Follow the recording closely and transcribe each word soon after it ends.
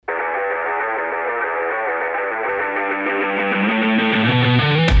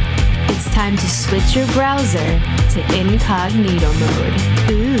to switch your browser to incognito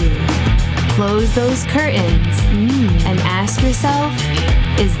mode. Ooh. Close those curtains and ask yourself,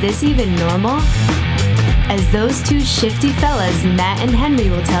 is this even normal? As those two shifty fellas, Matt and Henry,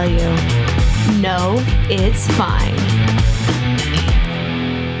 will tell you, no, it's fine.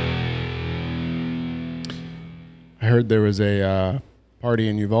 I heard there was a party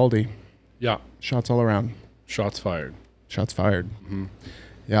in Uvalde. Yeah. Shots all around. Shots fired. Shots fired. Mm-hmm.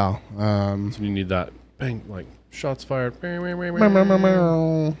 Yeah. So you need that bang, like shots fired.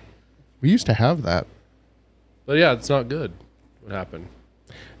 We used to have that. But yeah, it's not good. What happened?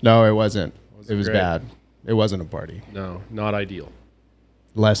 No, it wasn't. It was great? bad. It wasn't a party. No, not ideal.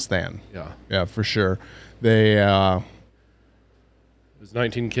 Less than. Yeah. Yeah, for sure. They, It was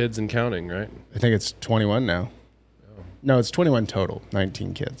 19 kids and counting, right? I think it's 21 now. Oh. No, it's 21 total.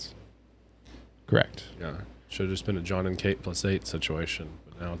 19 kids. Correct. Yeah. Should have just been a John and Kate +8 situation.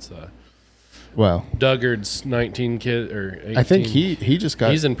 But now it's Well, Duggard's 19 kid or 18. I think he just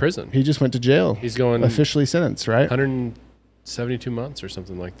got. He's in prison. He just went to jail. He's going officially sentenced, right? 172 months or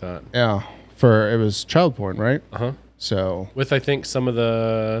something like that. Yeah. It was child porn, right? Uh-huh. So With, I think, some of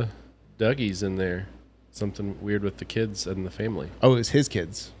the Dougies in there. Something weird with the kids and the family. it was his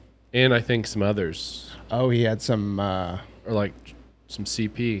kids. And I think some others. Oh, he had some Or like some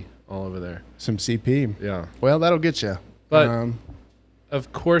CP all over there. CP. Yeah. Well, that'll get you. But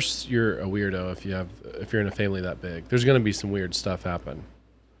of course you're a weirdo if you're in a family that big. There's going to be some weird stuff happen.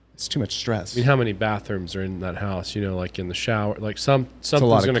 it's too much stress. I mean, how many bathrooms are in that house? You know, like in the shower, like something's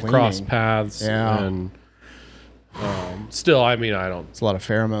lot of going to cross cleaning. paths. Yeah. And still, I mean, I don't. It's a lot of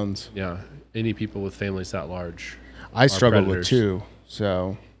pheromones. Yeah. Any people with families that large I struggled with predators. two.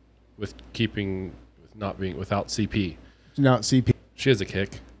 So with not being without CP. not CP. She has a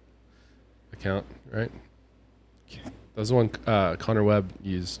Kick account, right? That was the one Connor Webb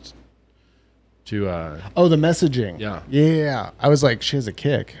used to. Oh, the messaging. Yeah. Yeah. I was like, she has a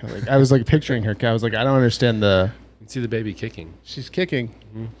kick. I was like picturing her. I was like, I don't understand the. You can see the baby kicking. She's kicking.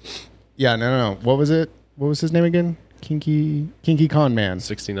 Mm-hmm. Yeah. No. What was it? What was his name again? Kinky Con Man.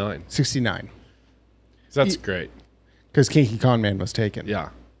 69. 69. That's great. Because Kinky Con Man was taken. Yeah.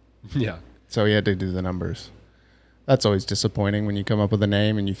 Yeah. So he had to do the numbers. That's always disappointing when you come up with a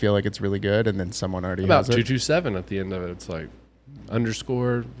name and you feel like it's really good and then someone already About has it. 227 at the end of it. It's like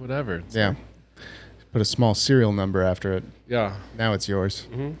underscore whatever. It's Yeah. like, Put a small serial number after it. yeah. Now it's yours.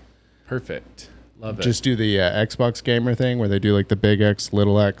 Mm-hmm. Perfect. Love it. Just do the Xbox gamer thing where they do like the big X,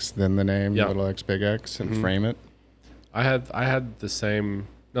 little X, then the name, Yeah. little X, big X, and frame it. I had the same.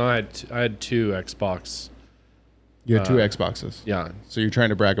 No, I had two Xbox. You had two Xboxes. Yeah. So you're trying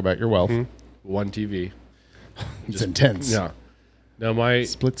to brag about your wealth. One TV. It's intense. Yeah. Now my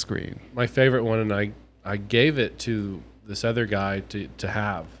Split screen. favorite one, and I gave it to this other guy to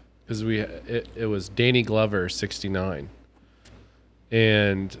have because it was Danny Glover 69,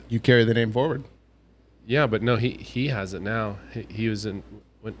 and You carry the name forward. yeah, but no, he has it now. He was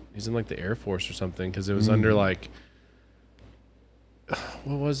he's in like the Air Force or something because it was under like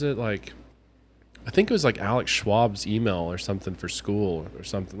what was it like? I think it was like Alex Schwab's email or something for school or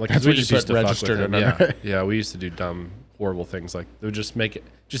something. Like, That's we what you just used put to fuck registered with him. under. Yeah, yeah, we used to do dumb, horrible things like they would just make it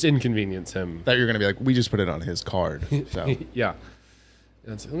just inconvenience him. That you're going to be like, we just put it on his card. So Yeah.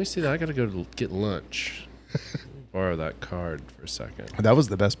 And it's like, let me see that. I got to go to get lunch. Borrow that card for a second. that was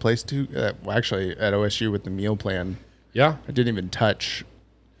the best place to, actually, at OSU with the meal plan. Yeah. I didn't even touch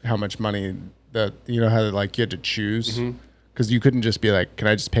how much money that, you know, how like you had to choose. Because you couldn't just be like, can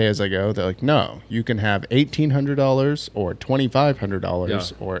I just pay as I go? They're like, no, you can have $1,800 or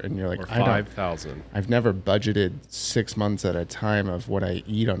 $2,500 or, and you're like, Or I don't. 5,000. I've never budgeted 6 months at a time of what I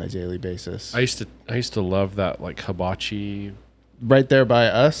eat on a daily basis. I used to love that like hibachi. Right there by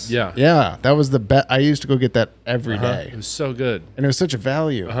us. Yeah. Yeah. That was the best. I used to go get that every day, It was so good. and it was such a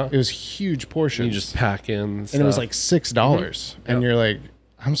value. Uh-huh. It was huge portions. You just pack in and it was like $6. And Yep. you're like,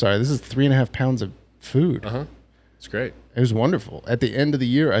 I'm sorry, this is 3.5 pounds of food. It's great. It was wonderful. At the end of the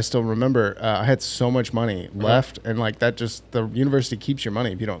year, I still remember I had so much money left, and like that, just the university keeps your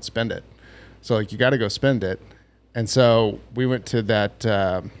money if you don't spend it. So like you got to go spend it. And so we went to that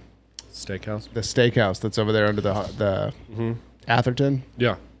Steakhouse. the steakhouse that's over there under the Atherton,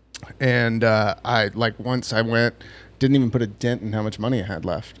 Yeah. and I like once I went, didn't even put a dent in how much money I had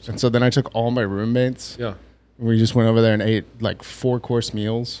left. And so then I took all my roommates. Yeah. We just went over there and ate like 4-course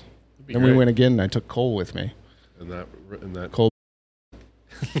meals. be Then we great. went again, and I took Cole with me. And that. Cole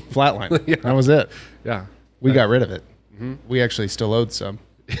flatline. Yeah. That was it. Yeah. We got rid of it. We actually still owed some.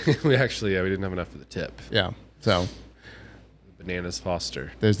 we didn't have enough for the tip. Yeah. So Bananas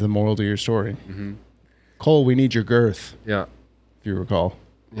Foster. there's the moral to your story. Cole, we need your girth, Yeah. if you recall.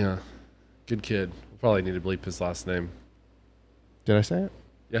 Yeah. Good kid. We'll probably need to bleep his last name. Did I say it?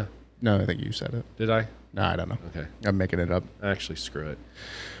 Yeah. No, I think you said it. Did I? No, I don't know. Okay. I'm making it up. Actually, screw it.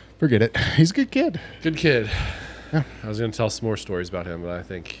 Forget it. He's a good kid. Good kid. Yeah. I was going to tell some more stories about him, but I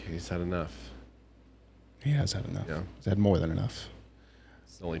think he's had enough. He has had enough. Yeah. He's had more than enough.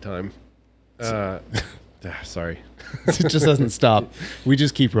 It's the only time. Sorry. It just doesn't stop. We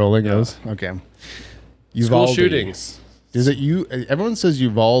just keep rolling those. Okay. School Uvalde. shootings. Is it you? Everyone says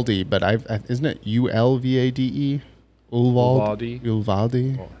Uvalde, but isn't it Ulvade? Uvalde.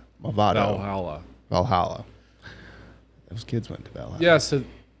 Uvalde. Valhalla. Valhalla. Those kids went to Valhalla. Yeah, so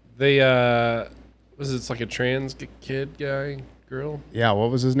they it's like a trans kid guy, girl? Yeah,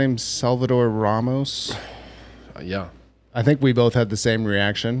 what was his name? Salvador Ramos. Yeah. I think we both had the same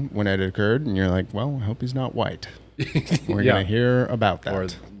reaction when it occurred, and you're like, well, I hope he's not white. We're Yeah. going to hear about that. Or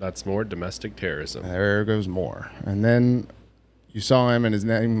that's more domestic terrorism. There goes more. And then you saw him, and his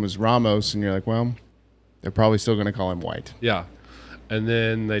name was Ramos, and you're like, well, they're probably still going to call him white. Yeah. And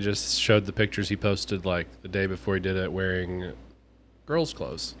then they just showed the pictures he posted like the day before he did it wearing girls'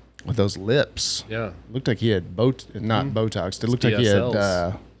 clothes. With those lips. Yeah. Looked like he had not Botox. It looked like he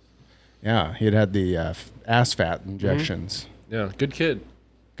DSLs. had, he had the ass fat injections. Yeah. Good kid.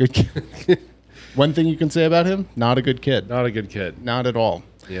 Good kid. One thing you can say about him, not a good kid. Not a good kid. Not at all.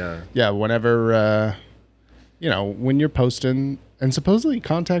 Yeah. Yeah, whenever, when you're posting, and supposedly he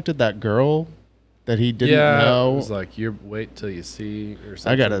contacted that girl that he didn't know. It was like, you wait till you see or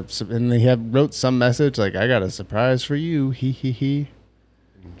something. And he wrote some message like, I got a surprise for you, he.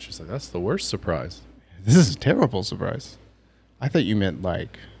 And she's like, that's the worst surprise. This is a terrible surprise. I thought you meant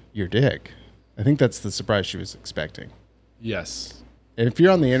like your dick. I think that's the surprise she was expecting. Yes. If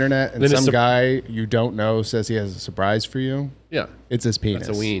you're on the internet and Then some guy you don't know says he has a surprise for you, Yeah. it's his penis.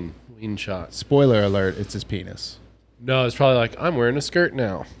 That's a ween shot. Spoiler alert, it's his penis. No, it's probably like, I'm wearing a skirt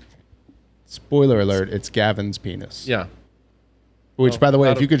now. Spoiler alert, it's Gavin's penis. Yeah. Which, Well, by the way,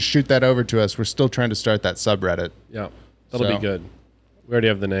 if that'll- you could shoot that over to us, we're still trying to start that subreddit. Yeah. That'll So- be good. We already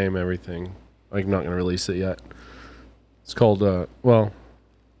have the name, everything. I'm not going to release it yet. It's called,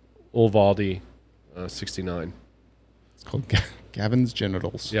 Uvalde 69. It's called Gavin's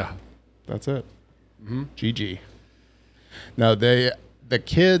Genitals. Yeah. That's it. GG. No, the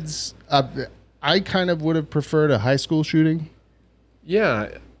kids, I kind of would have preferred a high school shooting.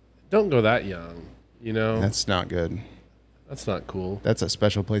 Yeah. Don't go that young, you know? That's not good. That's not cool. That's a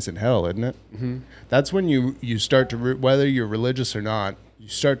special place in hell, isn't it? Mm-hmm. That's when you start to root, whether you're religious or not, you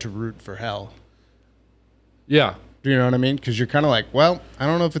start to root for hell. Yeah. Do you know what I mean? Because you're kind of like, well, I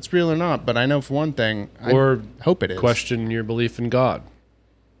don't know if it's real or not, but I know for one thing, Or I hope it is. question your belief in God.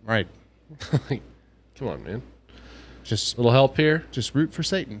 Right. Like, come on, man. Just Little help here? root for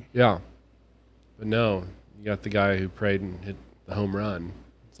Satan. Yeah. But no, you got the guy who prayed and hit the home run.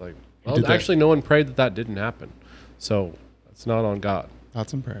 It's like, well, did that. actually, no one prayed that didn't happen. So it's not on God.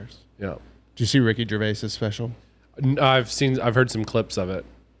 Thoughts and prayers. Yeah. Do you see Ricky Gervais' special? I've heard some clips of it.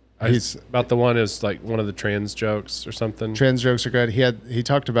 He's About the one is like one of the trans jokes or something. trans jokes are good. He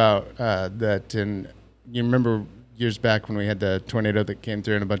talked about that you remember years back when we had the tornado that came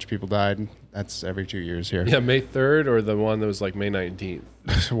through and a bunch of people died. That's every 2 years here. Yeah, May 3rd or the one that was like May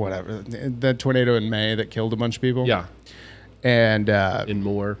 19th. Whatever. The tornado in May that killed a bunch of people. Yeah, And in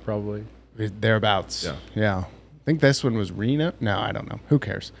Moore probably. thereabouts. Yeah. Yeah. I think this one was Reno. No, I don't know. Who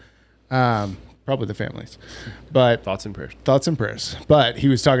cares? Probably the families. But Thoughts and prayers. thoughts and prayers. But he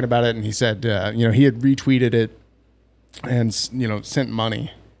was talking about it, and he said, he had retweeted it and, sent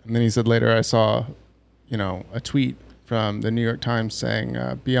money. And then he said later, I saw, a tweet from the New York Times saying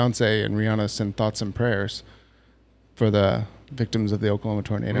Beyonce and Rihanna sent thoughts and prayers for the victims of the Oklahoma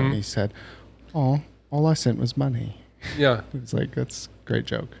tornado. Mm-hmm. And he said, oh, all I sent was money. Yeah. It's like, that's a great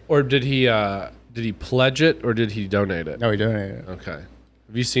joke. Or did he pledge it or did he donate it? No, he donated it. Okay.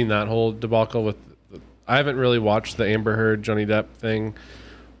 Have you seen that whole debacle with? I haven't really watched the Amber Heard Johnny Depp thing,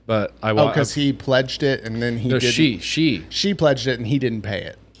 but I watched. because he pledged it and then he No, didn't. she pledged it and he didn't pay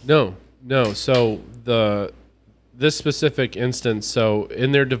it. No. So this specific instance. So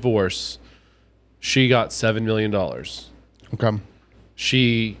in their divorce, she got $7 million. Okay.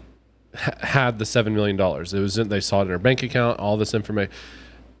 She had the $7 million. It was they saw it in her bank account, all this information,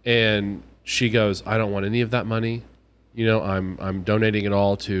 and she goes, "I don't want any of that money. I'm donating it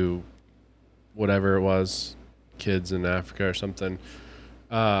all to whatever it was, kids in Africa or something."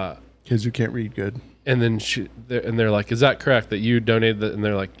 Kids who can't read good. And then they're like, "Is that correct that you donated that?" And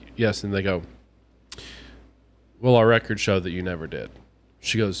they're like, "Yes." And they go, "Well, our records show that you never did."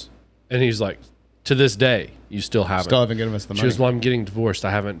 She goes, and he's like, "To this day, you still haven't." Still haven't given us the She money. goes, "Well, I'm getting divorced.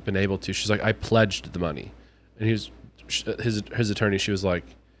 I haven't been able to." She's like, "I pledged the money." And his attorney, she was like,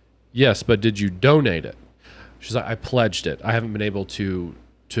 Yes, but did you donate it? She's like, I pledged it. I haven't been able to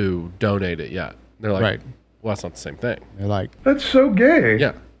donate it yet. And they're like, Right. well, that's not the same thing. They're like, That's so gay.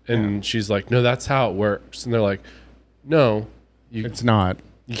 Yeah. And she's like, no, that's how it works. And they're like, no, it's not.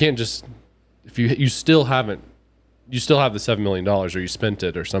 you can't just, if you still have the $7 million or you spent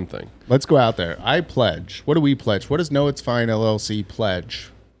it or something. Let's go out there. I pledge. What do we pledge? What does No It's Fine LLC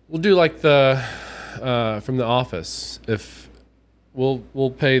pledge? We'll do like the, from The Office. If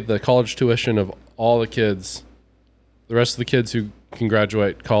we'll pay the college tuition of all the kids, the rest of the kids who can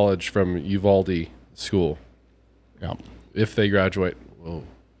graduate college from Uvalde School. Yeah. If they graduate,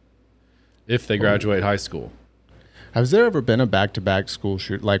 high school. Has there ever been a back-to-back school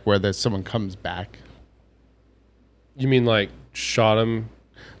shoot, like where there's someone comes back? You mean like shot him?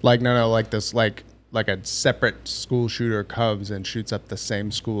 Like, no, like this, like a separate school shooter comes and shoots up the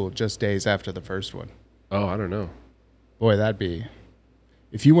same school just days after the first one. Oh, I don't know. Boy, that'd be,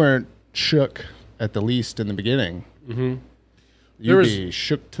 if you weren't shook at the least in the beginning, you'd be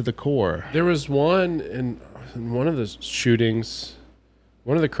shook to the core. There was one in one of the shootings,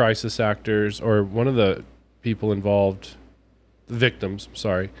 one of the crisis actors or one of the people involved, the victims,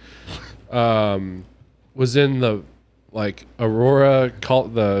 sorry, was in the like Aurora,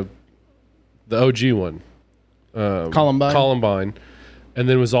 the OG one, Columbine, and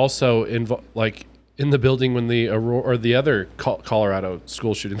then was also like in the building when the Aurora or the other Colorado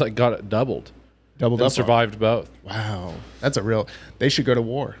school shooting like got it doubled Up. survived both. Wow, that's a real. They should go to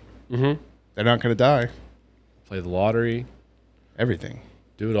war. Mm-hmm. They're not going to die. Play the lottery, Everything.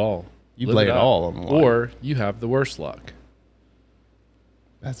 do it all. You Live lay it out. all on the line. Or you have the worst luck.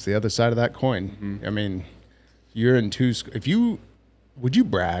 That's the other side of that coin. I mean, you're in two. Would you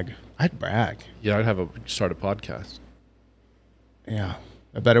brag? I'd brag. Yeah, I'd start a podcast. Yeah,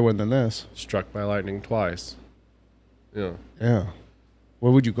 a better one than this. Struck by lightning twice. Yeah. Yeah.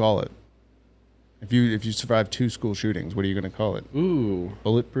 What would you call it? If you survive 2 school shootings, what are you going to call it? Ooh.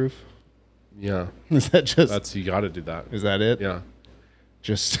 Bulletproof? Yeah. Is that just? That's you got to do that. Is that it? Yeah.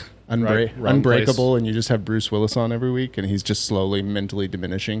 Just Right, wrong unbreakable, and you just have Bruce Willis on every week, and he's just slowly mentally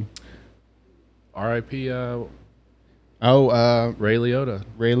diminishing. R.I.P. Ray Oh, Liotta.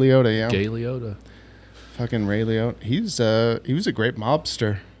 Ray Liotta, yeah. Gay Liotta. Fucking Ray Liotta. He was a great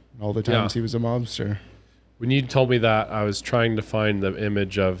mobster. All the times he was a mobster. When you told me that, I was trying to find the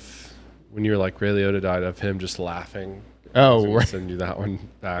image of when you were like Ray Liotta died of him just laughing. Oh, I'll right. send you that one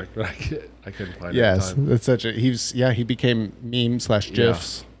back, but I couldn't find it. Yes, in time. that's such a. He became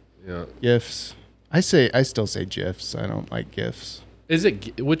meme/gifs. Yeah. GIFs. I still say GIFs. I don't like GIFs. Is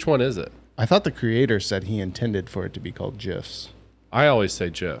it? Which one is it? I thought the creator said he intended for it to be called GIFs. I always say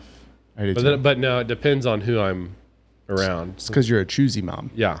GIF. I do But too. but no, it depends on who I'm around. It's because you're a choosy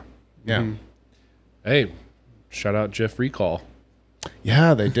mom. Yeah. Yeah. Mhm. Hey, shout out GIF Recall.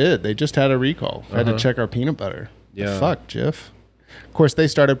 Yeah, they did. They just had a recall. Had to check our peanut butter. The Yeah. fuck, Jif. Of course, they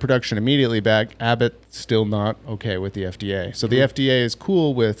started production immediately back. Abbott still not okay with the FDA. So the FDA is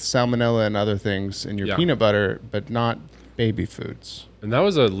cool with salmonella and other things in your Yeah. peanut butter, but not baby foods. And that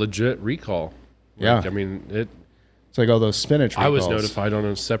was a legit recall. Yeah. I mean, It's like all those spinach recalls. I was notified on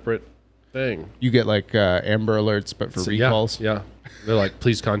a separate thing. You get like Amber Alerts, but for So, recalls. Yeah. They're like,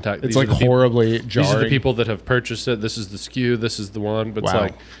 please contact. It's these are like the people- horribly jarring. These are the people that have purchased it. This is the SKU. This is the one. But Wow. it's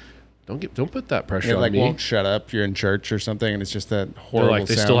like, don't put that pressure It on like me. won't shut up. You're in church or something, and it's just that They're horrible like,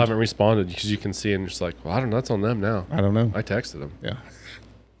 they sound. still haven't responded because you can see, and just like, well, I don't know. That's on them now. I don't know. I texted them. Yeah.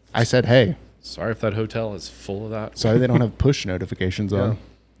 I said, hey, Sorry if that hotel is full of that. sorry they don't have push notifications on.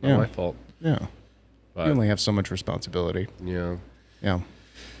 Not my fault. Yeah. But You only have so much responsibility. yeah, Yeah.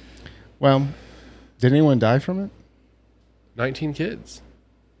 Well, did anyone die from it? 19 kids.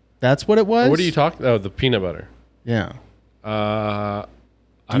 That's what it was? What are you talking? Oh, the peanut butter. Yeah. I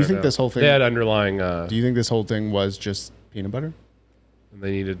Do you don't think know. this whole thing They had underlying. Do you think this whole thing was just peanut butter?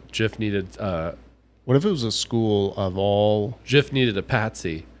 They needed Jif needed What if it was a school of all Jif needed a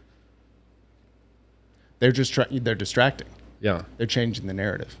patsy. they're distracting. Yeah, They're changing the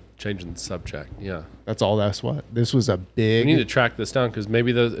narrative. changing the subject. Yeah, That's all that's what. This was a we big need to track this down because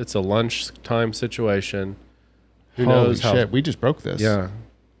maybe it's a lunchtime situation. Who holy knows how? shit. We just broke this. Yeah,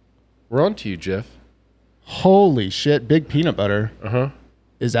 we're on to you, Jif. Holy shit, Big Peanut Butter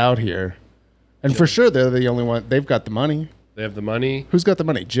is out here. And for sure they're the only one. They've got the money. They have the money. Who's got the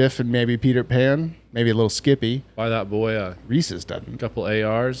money? Jif and maybe Peter Pan, maybe a little Skippy. Buy that boy a Reese's doesn't. couple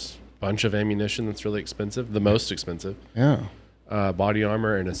ARs, bunch of ammunition that's really expensive, the most expensive. Yeah. Body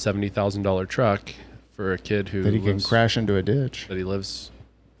armor and a $70,000 truck for a kid who That he can crash into a ditch. that he lives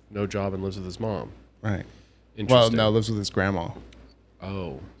no job and lives with his mom. Right. Well, Interesting. no, lives with his grandma.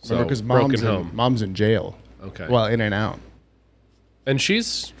 Oh, Remember, because broken mom's home. mom's in jail. Okay. Well, in and out. And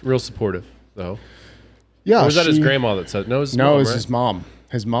she's real supportive, though. Yeah. Or was that his grandma that said? No, it was his No, mom, it was right? his mom.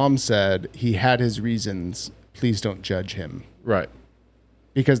 His mom said he had his reasons. Please don't judge him. Right.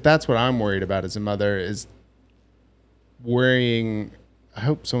 Because that's what I'm worried about as a mother is worrying. I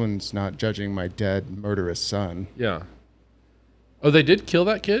hope someone's not judging my dead murderous son. Yeah. Oh, they did kill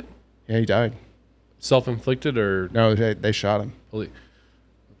that kid? Yeah, he died. Self-inflicted or No, they shot him.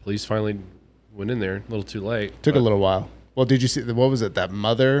 police finally went in there a little too late. Took a but little while. Well, did you see, what was it? That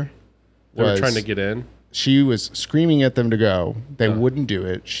mother They were trying to get in. She was screaming at them to go. They wouldn't do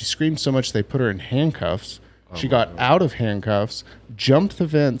it. She screamed so much they put her in handcuffs. She got out of handcuffs, jumped the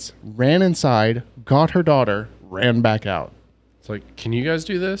fence, ran inside, got her daughter, ran back out. It's like, can you guys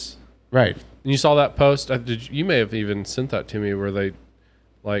do this? Right. And you saw that post. You may have even sent that to me where they,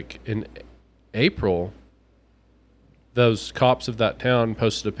 like in April, those cops of that town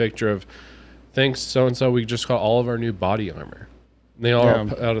posted a picture of, thanks so-and-so, we just got all of our new body armor. And they all are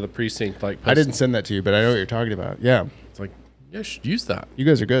out of the precinct. Like I didn't send that to you, but I know what you're talking about. Yeah. It's like, yeah, use that. You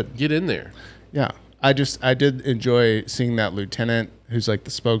guys are good. Get in there. Yeah. I did enjoy seeing that lieutenant who's like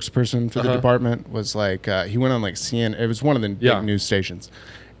the spokesperson for the department was like, he went on like CNN. It was one of the big news stations.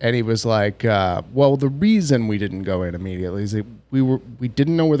 And he was like, well, the reason we didn't go in immediately is that we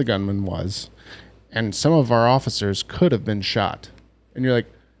didn't know where the gunman was. And some of our officers could have been shot. And you're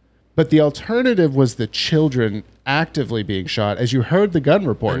like, but the alternative was the children actively being shot. As you heard the gun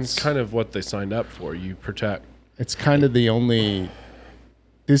reports. And it's kind of what they signed up for. You protect. It's kind of the only...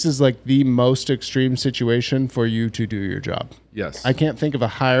 This is like the most extreme situation for you to do your job. Yes. I can't think of a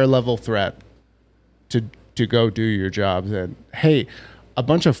higher level threat to go do your job. And hey, a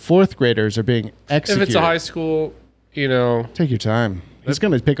bunch of fourth graders are being executed. If it's a high school, you know, take your time. He's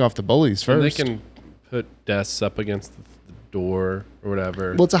going to pick off the bullies first. they can put desks up against the door or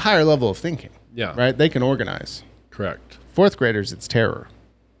whatever. Well, it's a higher level of thinking. Yeah. Right? They can organize. Correct. Fourth graders, it's terror.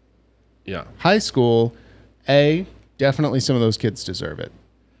 Yeah. High school, definitely some of those kids deserve it.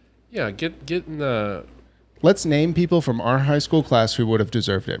 Yeah, get in the Let's name people from our high school class who would have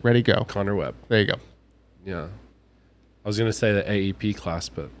deserved it. Ready, go. Connor Webb. There you go. Yeah. I was going to say the AEP class,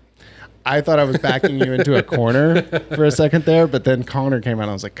 but I thought I was backing you into a corner for a second there, but then Connor came out and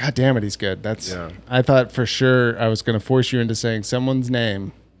I was like, God damn it, he's good. I thought for sure I was going to force you into saying someone's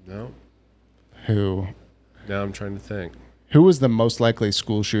name. No. Who? Now I'm trying to think. Who was the most likely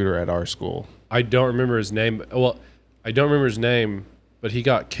school shooter at our school? I don't remember his name. Well, I don't remember his name, but he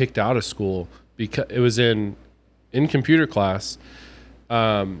got kicked out of school because it was in computer class.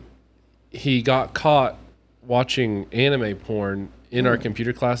 He got caught watching anime porn in our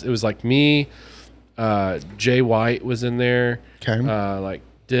computer class. It was like me, Jay White was in there, like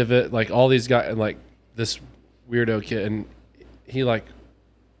Divot, like all these guys, and like this weirdo kid, and he like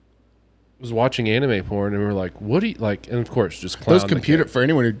was watching anime porn, and we were like, "What do you like?" And of course, just clown Those computer. For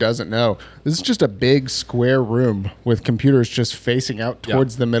anyone who doesn't know, this is just a big square room with computers just facing out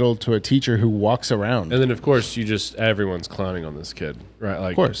towards the middle to a teacher who walks around. And then of course, everyone's clowning on this kid, right?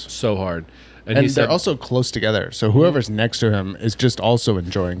 Like, of course, so hard. And he they're said, also close together, so whoever's next to him is just also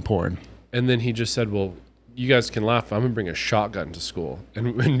enjoying porn. And then he just said, "Well, you guys can laugh. I'm gonna bring a shotgun to school,"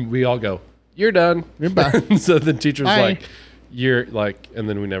 and we all go, "You're done." You're back. So the teacher's Hi. like, "You're like," and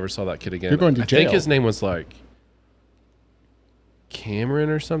then we never saw that kid again. You're going to I think jail. his name was like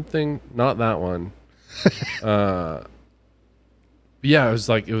Cameron or something. Not that one. Yeah,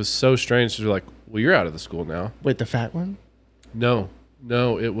 it was so strange. So we're like, "Well, you're out of the school now." Wait, the fat one?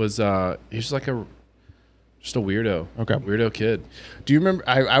 No, it was he's like just a weirdo. Okay. Weirdo kid. Do you remember?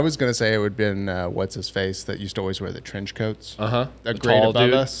 I was going to say it would have been, what's his face that used to always wear the trench coats? Uh-huh. A The grade tall above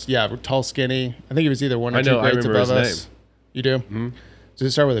dude. us. Yeah, tall, skinny. I think he was either one or I two know, I grades remember above his us. name. You do? Mm-hmm. Does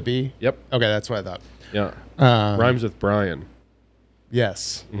it start with a B? Yep. Okay, that's what I thought. Yeah. Um, Rhymes with Brian.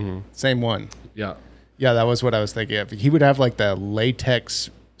 Yes. Mm-hmm. Same one. Yeah. Yeah, that was what I was thinking of. He would have like the latex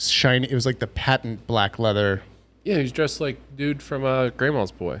shiny. It was like the patent black leather. Yeah, he's dressed like dude from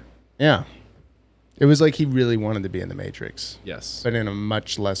Grandma's Boy. Yeah. It was like he really wanted to be in the Matrix. Yes. But in a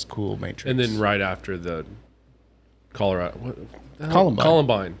much less cool Matrix. And then right after the Colorado. What the hell? Columbine.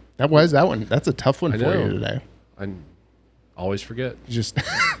 Columbine. That one. That's a tough one I for know. you today. I always forget. Just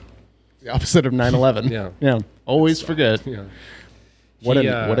the opposite of 9/11. Yeah. Yeah. Always forget. Yeah. What He,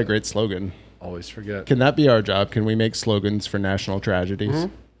 a great slogan. Always forget. Can that be our job? Can we make slogans for national tragedies?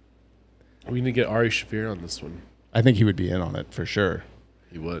 Mm-hmm. We need to get Ari Shafir on this one. I think he would be in on it for sure.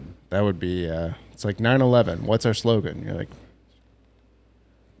 He would. That would be, it's like 9/11. What's our slogan? You're like,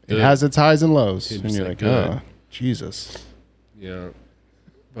 it Good. has its highs and lows. He'd And say you're like, good. oh, Jesus. Yeah.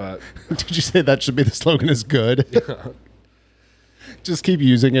 But Did you say that should be the slogan is good? Just keep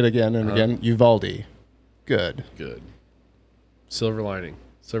using it again and again. Uvalde. Good. good. Silver lining.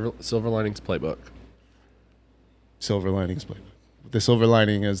 Silver linings playbook. Silver linings playbook. The silver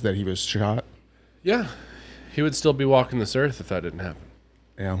lining is that he was shot. Yeah. He would still be walking this earth if that didn't happen.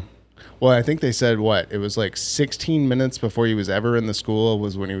 Yeah. Well, I think they said it was like 16 minutes before he was ever in the school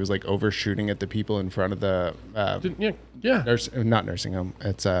was when he was like overshooting at the people in front of the Yeah. not nursing home.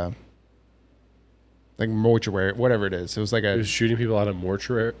 It's like mortuary, whatever it is. It was like He was shooting people out of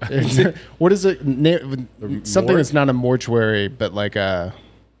mortuary. what is it? Something morgue? that's not a mortuary, but like a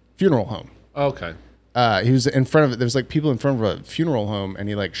funeral home. Okay. He was in front of it. There was like people in front of a funeral home, and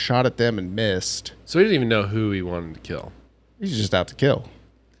he like shot at them and missed. So he didn't even know who he wanted to kill. He's just out to kill.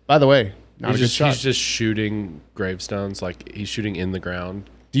 By the way, not a good shot. He's just shooting gravestones, like he's shooting in the ground.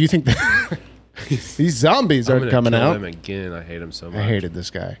 Do you think that these zombies I'm aren't gonna coming kill out? him again. I hate him so much. I hated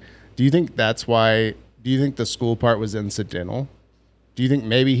this guy. Do you think that's why? Do you think the school part was incidental? Do you think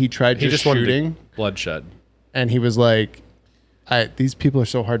maybe he tried He just wanted shooting bloodshed. and he was like, these people are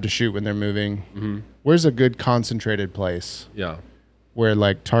so hard to shoot when they're moving. Mm-hmm. Where's a good concentrated place Yeah. where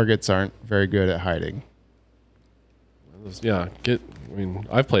like targets aren't very good at hiding? Yeah.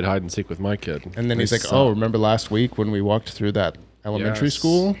 I've played hide and seek with my kid. And then They he's like, suck. oh, remember last week when we walked through that elementary Yes.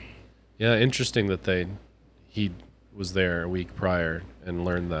 school? Yeah, interesting that he was there a week prior and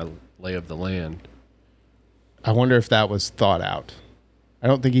learned the lay of the land. I wonder if that was thought out. I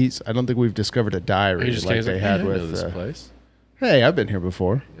don't think we've discovered a diary He just like came they like, had "Hey, I know with. this place. Hey, I've been here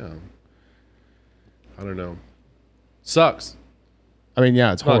before. Yeah. I don't know. Sucks. I mean,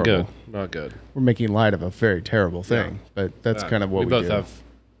 yeah, it's Not horrible. good. Not good. We're making light of a very terrible thing, but that's kind of what we both do. have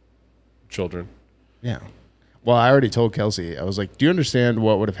children. Yeah. Well, I already told Kelsey. I was like, "Do you understand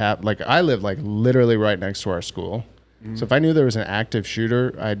what would have happened?" Like, I live like literally right next to our school, so if I knew there was an active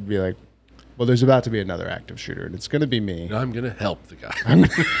shooter, I'd be like, "Well, there's about to be another active shooter, and it's going to be me." I'm gonna help the guy.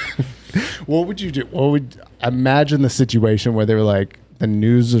 What would you do? Imagine the situation where they were like, the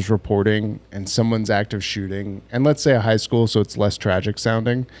news is reporting and someone's active shooting, and let's say a high school, so it's less tragic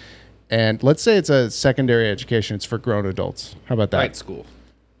sounding, and let's say it's a secondary education, it's for grown adults. How about that? Night school.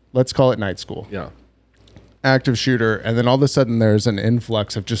 Let's call it night school. Yeah. Active shooter, and then all of a sudden there's an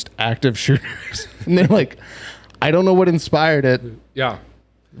influx of just active shooters, and they're like, I don't know what inspired it. Yeah.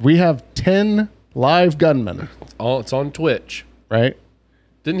 We have 10 live gunmen, It's on Twitch. right?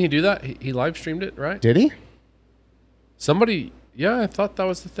 Didn't he do that? He live streamed it, right? Did he? Somebody. Yeah, I thought that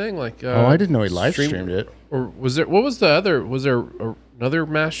was the thing. Like. Oh, I didn't know he live streamed it. Or was there? What was the other? Was there another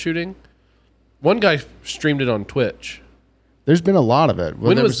mass shooting? One guy streamed it on Twitch. There's been a lot of it.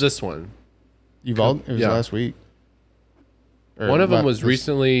 When was this one? Uvalde? It was Yeah. last week. Or One of them la- was this-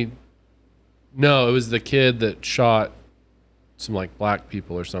 recently. No, it was the kid that shot some like black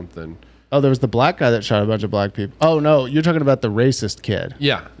people or something. Oh, there was the black guy that shot a bunch of black people. Oh no, you're talking about the racist kid.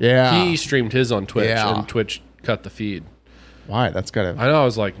 Yeah. Yeah. He streamed his on Twitch Yeah. and Twitch cut the feed. Why? That's gotta. I know. I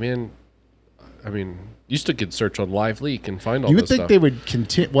was like, man. I mean, you still could search on Live Leak and find all You would this think stuff. they would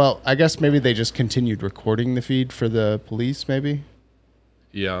continue. Well, I guess maybe they just continued recording the feed for the police, maybe,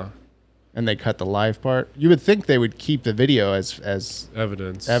 Yeah. and they cut the live part. You would think they would keep the video as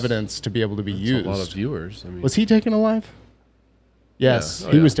Evidence to be able to be It's used. a lot of viewers. I mean, Was he taken alive? Yes, Yeah.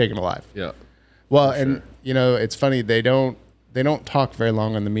 Oh, he yeah. was taken alive. Yeah. Well, For and sure. you know, it's funny they don't talk very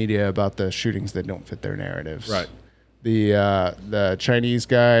long on the media about the shootings that don't fit their narratives. Right. The Chinese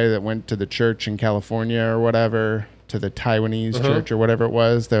guy that went to the church in California or whatever, to the Taiwanese church or whatever it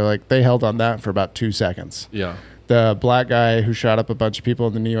was, they held on that for about 2 seconds. Yeah. The black guy who shot up a bunch of people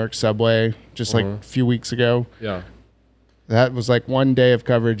in the New York subway just like a few weeks ago, Yeah. that was like one day of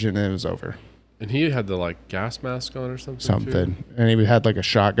coverage and it was over. And he had the like gas mask on or something. Too. And he had like a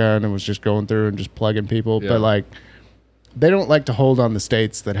shotgun and was just going through and just plugging people. Yeah. But like, they don't like to hold on the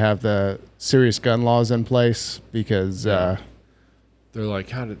states that have the serious gun laws in place because, They're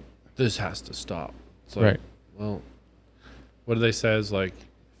like, this has to stop. It's like, right. well, what do they say is like,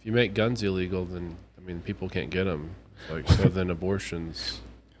 if you make guns illegal, then, I mean, people can't get them. Like, so then abortions,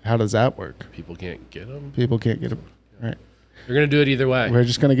 How does that work? people can't get them. People can't get it. Right. They're going to do it either way. We're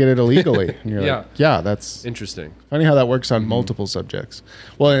just going to get it illegally. And you're Yeah. like, yeah, that's Interesting. funny how that works on multiple subjects.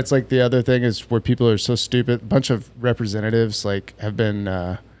 Well, and it's like the other thing is where people are so stupid. A bunch of representatives like have been,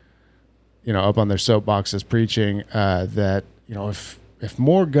 up on their soapboxes preaching that, if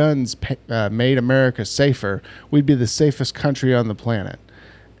more guns made America safer, we'd be the safest country on the planet.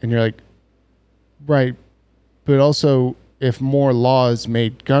 And you're like, right. But also, if more laws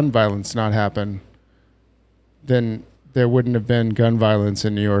made gun violence not happen, then there wouldn't have been gun violence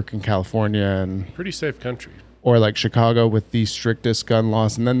in New York and California and Pretty safe country. or like Chicago with the strictest gun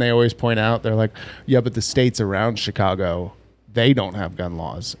laws. And then they always point out, they're like, yeah, but the states around Chicago, they don't have gun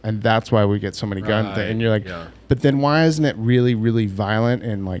laws, and that's why we get so many gun things. And you're like, yeah. but then why isn't it really, really violent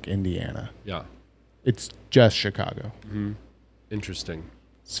in like Indiana? Yeah. It's just Chicago. Interesting.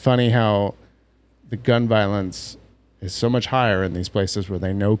 It's funny how the gun violence is so much higher in these places where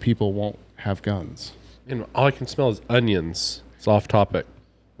they know people won't have guns. And all I can smell is onions. It's off topic,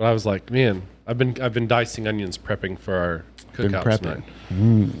 but I was like, man, I've been dicing onions, prepping for our Been cookout prepping.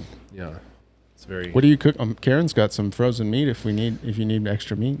 tonight. Yeah, it's very. What do you cook? Karen's got some frozen meat if you need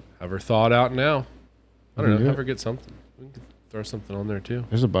extra meat. Have her thawed out now. I don't can know. do Have it. her get something. We can throw something on there too.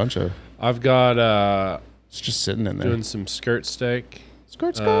 There's a bunch of. I've got It's just sitting in there. doing some skirt steak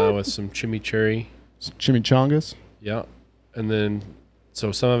Skirt. with some chimichurri. Some chimichangas. Yeah, and then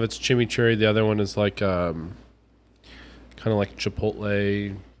so some of it's chimichurri. The other one is like kind of like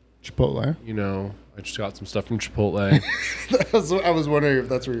Chipotle. Chipotle. You know, I just got some stuff from Chipotle. I was wondering if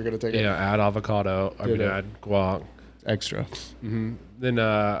that's where you're gonna take it. Yeah, add avocado. I mean, Ditto. add guac. Extra. Then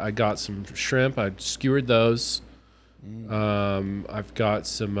I got some shrimp. I skewered those. I've got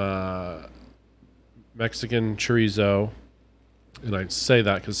some Mexican chorizo. And I say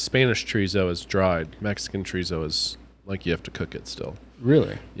that because Spanish chorizo is dried. Mexican chorizo is like you have to cook it still.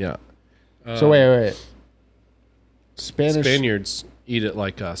 Really? Yeah. So wait. Spanish. Spaniards eat it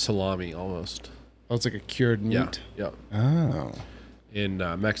like salami almost. Oh, it's like a cured meat. Yeah. Oh. In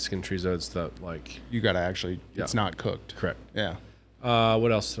Mexican chorizo, it's the like You gotta actually. Yeah. It's not cooked. correct. Yeah.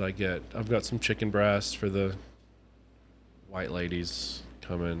 What else did I get? I've got some chicken breast for the white ladies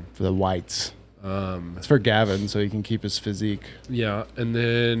coming. For the whites. It's for Gavin, so he can keep his physique Yeah, and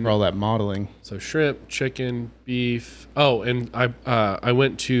then for all that modeling. so shrimp, chicken, beef. Oh, and I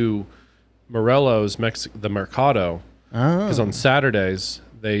went to Morello's the Mercado because Oh. on Saturdays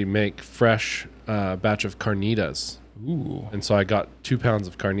they make fresh batch of carnitas, Ooh. and so I got 2 pounds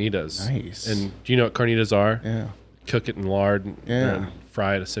of carnitas. Nice. And do you know what carnitas are? Yeah. Cook it in lard Yeah. and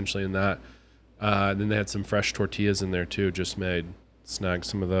fry it essentially in that. And then they had some fresh tortillas in there too, just made. Snag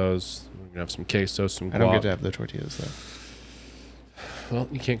some of those. We're gonna have some queso, some guac. I don't get to have the tortillas though. Well,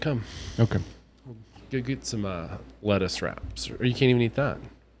 you can't come. Okay. Get some lettuce wraps, or you can't even eat that.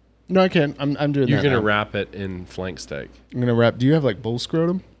 No, I can't. I'm doing You're that. gonna now. wrap it in flank steak. I'm gonna wrap. Do you have like bull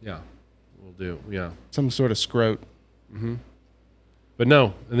scrotum? Yeah, we'll do. Yeah, Some sort of scrot. but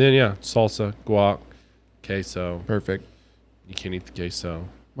no. And then yeah, salsa, guac, queso. Perfect. You can't eat the queso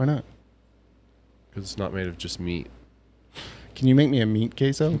Why not? because it's not made of just meat. Can you make me a meat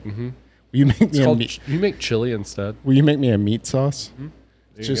queso? Mm-hmm. Will you make It's me a called. meat? You make chili instead. Will you make me a meat sauce? There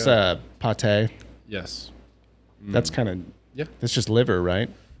It's you just go. pate. Yes. That's kind of Yeah. That's just liver, right?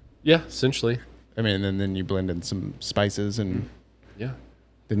 Yeah, essentially. I mean, and then you blend in some spices, and Yeah.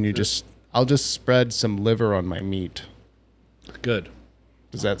 then you just. I'll just spread some liver on my meat. Good.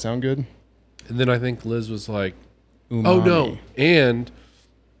 Does that sound good? And then I think Liz was like, Umami. "Oh no!" And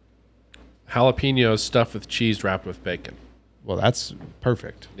jalapenos stuffed with cheese wrapped with bacon. Well, that's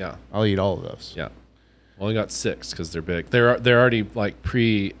perfect. Yeah, I'll eat all of those. yeah. Only got 6 because they're big. They're already like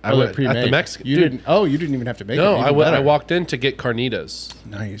pre. I Oh, they're went pre-made. at the Mexican. You dude, didn't. Oh, you didn't even have to make No, it. I went. I walked in to get carnitas,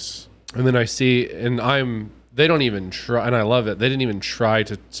 Nice. and then I see, and they don't even try, and I love it. They didn't even try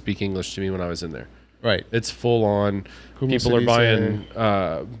to speak English to me when I was in there. Right. It's full on. Como People se are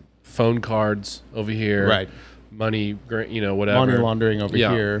buying phone cards over here. Right. Money, whatever. Money laundering over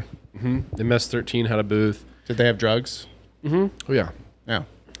Yeah. here. The MS-13 had a booth. Did they have drugs? Oh yeah. No.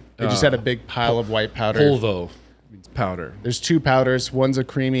 They just had a big pile of white powder. Polvo means powder. There's 2 powders. One's a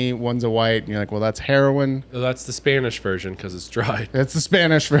creamy, one's a white. And you're like, well, that's heroin. Oh, that's the Spanish version because it's dried. That's the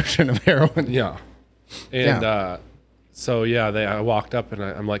Spanish version of heroin. Yeah. And Yeah. so yeah, I walked up and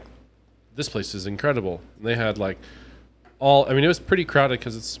I'm like, this place is incredible. And they had like I mean, it was pretty crowded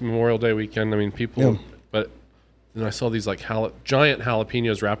because it's Memorial Day weekend. I mean, people, Yeah. but then I saw these like giant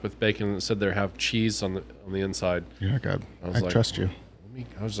jalapenos wrapped with bacon and it said they have cheese on the inside. Yeah, God. I was I like- trust you.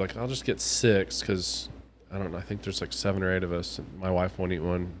 I was like, I'll just get 6 because I don't know. I think there's like 7 or 8 of us. And my wife won't eat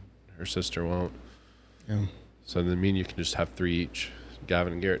one. Her sister won't. Yeah. So then me and you can just have 3 each.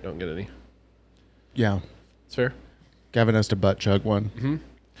 Gavin and Garrett don't get any. Yeah. It's fair. Gavin has to butt chug one.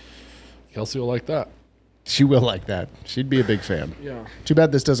 Kelsey will like that. She will like that. She'd be a big fan. Yeah. Too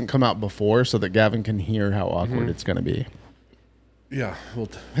bad this doesn't come out before so that Gavin can hear how awkward it's going to be. Yeah. Well,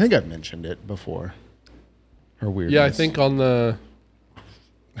 I think I've mentioned it before. Her weirdness. yeah, I think on the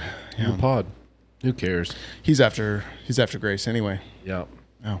pod. Who cares? he's after Grace anyway. Yeah.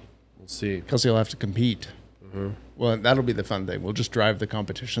 Oh. We'll see. Kelsey will have to compete. Well, that'll be the fun thing. We'll just drive the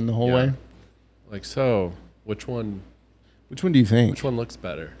competition the whole Yeah. way. Like, so which one Which one do you think? Which one looks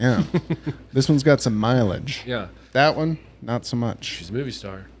better? Yeah. This one's got some mileage. Yeah. That one, not so much. She's a movie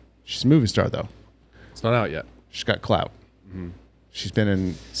star. She's a movie star, though. It's not out yet. She's got clout. She's been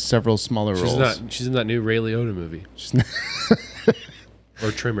in several smaller roles. She's in that new Ray Liotta movie.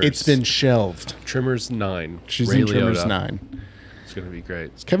 Or Trimmers. It's been shelved. Trimmers 9. She's Ray in Trimmers Liotta. 9. It's gonna be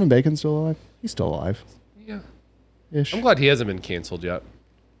great. Is Kevin Bacon still alive? He's still alive. Yeah. Ish. I'm glad he hasn't been canceled yet.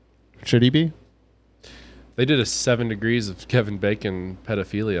 Should he be? They did a 7 degrees of Kevin Bacon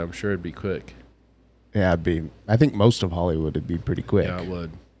pedophilia. I'm sure it'd be quick. Yeah, it'd be. I think most of Hollywood would be pretty quick. Yeah, it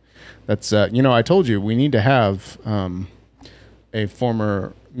would. That's I told you we need to have a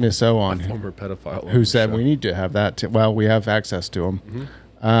former Miss O on Former pedophile. who said we need to have that. Well, we have access to him.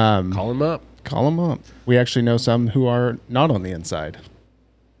 Call him up. Call him up. We actually know some who are not on the inside,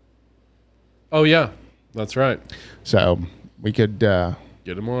 Oh yeah, that's right. so we could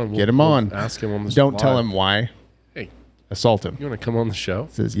Get him on. Get him on. Ask him on the. don't tell live. him why. Hey, Assault him. you want to come on the show?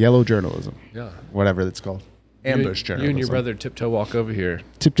 It says yellow journalism, Yeah. whatever it's called. Ambush You journalism. and your brother tiptoe walk over here,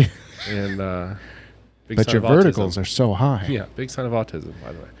 Tip- and big but sign your of autism. verticals are so high. Yeah, big sign of autism,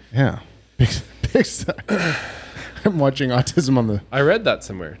 by the way. Yeah. Big sign. I'm watching autism on the. I read that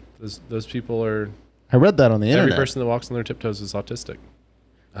somewhere. Those people are. I read that on the Every internet. person that walks on their tiptoes is autistic.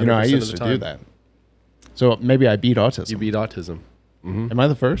 I 100% of used the to do time. that. So maybe I beat autism. You beat autism. Am I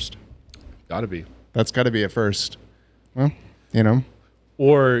the first? Gotta be. That's got to be a first. Well,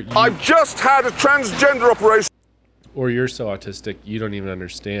 Or I've just had a transgender operation. or you're so autistic you don't even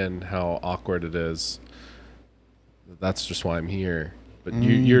understand how awkward it is. That's just why I'm here. But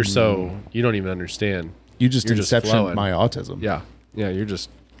you're so you don't even understand. you just You're just inceptioned flowing. my autism. Yeah,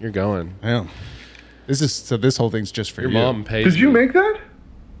 you're going. Yeah. This whole thing's just for Your you. mom pays. Did you me. make that?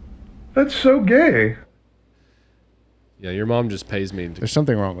 That's so gay. Yeah, your mom just pays me. There's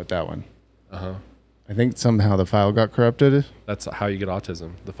something wrong with that one. Uh-huh. I think somehow the file got corrupted. That's how you get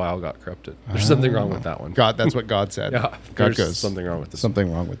autism. The file got corrupted. There's something wrong with that one. God, that's what God said. Yeah, God there's goes. something wrong with this.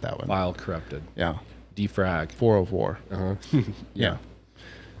 Something wrong with that one. File corrupted. Yeah. Defrag. 404. Uh-huh. Yeah.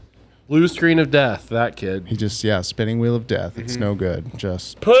 Blue screen of death. That kid. He just spinning wheel of death. It's no good.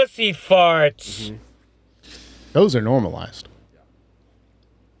 Just Pussy farts. those are normalized.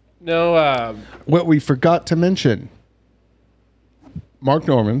 No. What we forgot to mention. Mark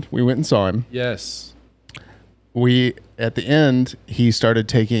Normand, we went and saw him. Yes. We at the end he started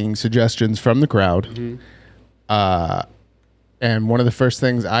taking suggestions from the crowd. And one of the first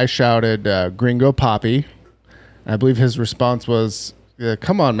things I shouted, Gringo Poppy. And I believe his response was,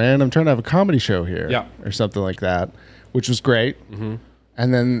 come on, man, I'm trying to have a comedy show here. Yeah. Or something like that, which was great. And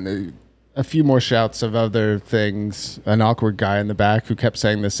then a few more shouts of other things. An awkward guy in the back who kept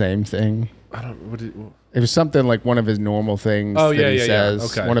saying the same thing. I don't. What did? It was something like one of his normal things Oh, that yeah, he yeah, yeah.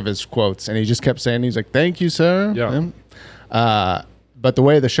 says, Okay. one of his quotes. And he just kept saying, he's like, thank you, sir. Yeah. But the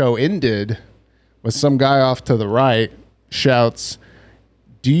way the show ended was some guy off to the right shouts,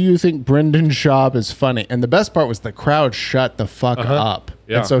 do you think Brendan Schaub is funny? And the best part was the crowd shut the fuck up.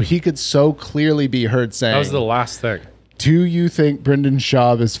 Yeah. And so he could so clearly be heard saying, That was the last thing. do you think Brendan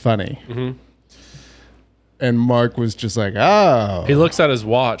Schaub is funny? And Mark was just like, oh. He looks at his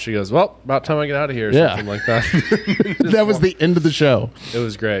watch. He goes, "Well, about time I get out of here," or Yeah. something like that. That was the end of the show. It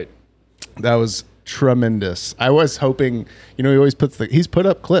was great. That was tremendous. I was hoping, he always he's put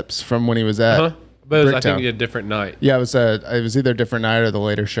up clips from when he was at But it was, I Bricktown. think, a different night. Yeah, it was either a different night or the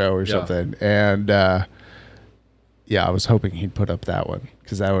later show or something. And I was hoping he'd put up that one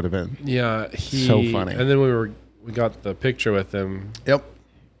because that would have been. Yeah, So funny. And then we got the picture with him. Yep.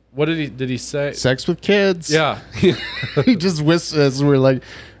 What did he say? Sex with kids. Yeah, He just whispers. We're like,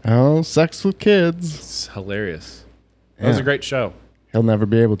 oh, sex with kids. it's hilarious. That was Yeah. a great show. He'll never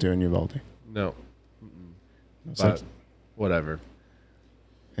be able to in Uvalde. No, No but sex. whatever.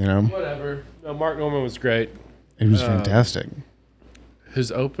 Whatever. No, Mark Norman was great. He was fantastic.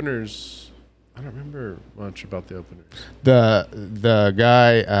 His openers, I don't remember much about the openers. The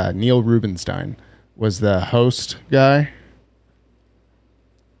guy, Neil Rubenstein, was the host guy.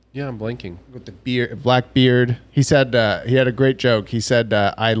 Yeah, I'm blanking. With the beard, black beard. He said he had a great joke. He said,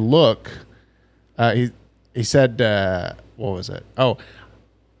 "I look." He said, "What was it? Oh,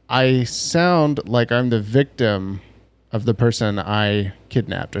 I sound like I'm the victim of the person I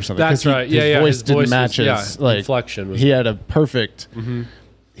kidnapped or something." That's 'Cause right. His Yeah, yeah. voice His didn't voice match was, his inflection was. He had a perfect.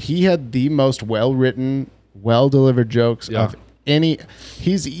 He had the most well-written, well-delivered jokes Yeah. of any.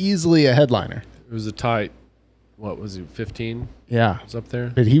 He's easily a headliner. It was a tight. What was he? 15 Yeah. was up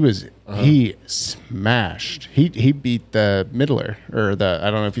there. But he smashed. He beat the middler or I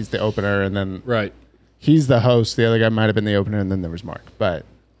don't know if he's the opener and then Right. he's the host. The other guy might have been the opener and then there was Mark. But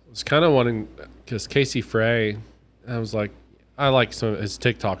I was kind of wanting because Casey Frey. I was like, I like some of his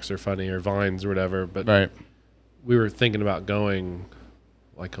TikToks are funny or Vines or whatever. But right. we were thinking about going,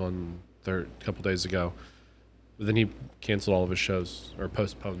 like on a couple days ago. But then he canceled all of his shows or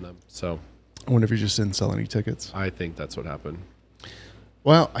postponed them. So I wonder if he just didn't sell any tickets. I think that's what happened.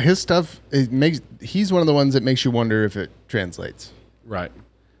 Well, his stuff, he's one of the ones that makes you wonder if it translates. Right.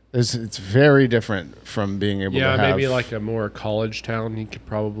 It's very different from being able to have... Yeah, maybe like a more college town he could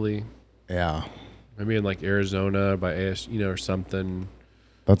probably... Yeah. Maybe in like Arizona by AS, or something.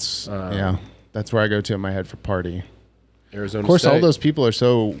 That's that's where I go to in my head for party. Arizona Of course, State. all those people are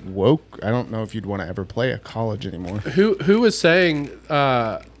so woke. I don't know if you'd want to ever play a college anymore. Who was saying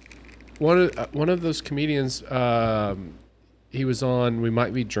one of those comedians he was on We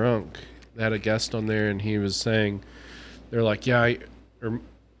Might Be Drunk. They had a guest on there and he was saying they're like,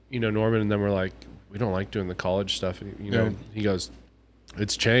 Norman and them were like, we don't like doing the college stuff. He goes,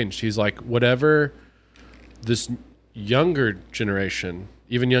 it's changed. He's like, whatever this younger generation,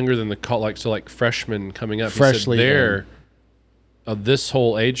 even younger than like freshmen coming up, Freshly he said they're of this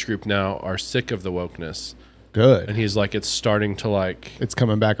whole age group now are sick of the wokeness. Good. And he's like, it's starting to it's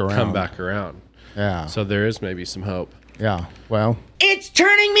coming back around. come back around. Yeah. So there is maybe some hope. Yeah. Well, It's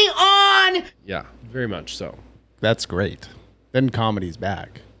turning me on! Yeah, very much so. that's great. Then comedy's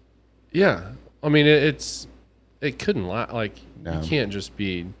back. Yeah. I mean, it couldn't you No. can't just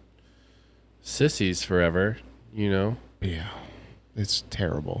be sissies forever, Yeah. It's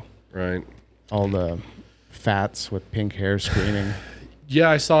terrible. right? All the fats with pink hair screaming. Yeah,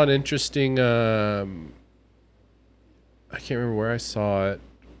 I saw an interesting. I can't remember where I saw it,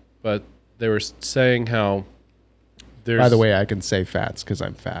 but they were saying how there's. By the way, I can say fats because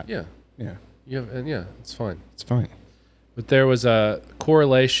I'm fat. yeah, Yeah. it's fine. It's fine. But there was a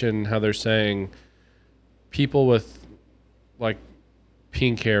correlation how they're saying people with like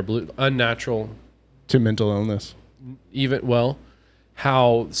pink hair, blue, unnatural, To mental illness.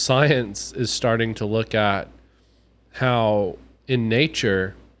 how science is starting to look at how in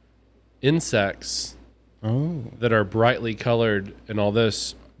nature insects Oh. that are brightly colored and all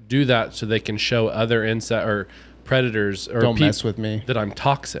this do that so they can show other insect or predators or Don't mess with me. that I'm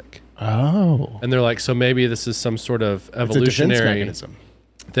toxic. Oh. And they're like, so maybe this is some sort of It's a defense evolutionary mechanism.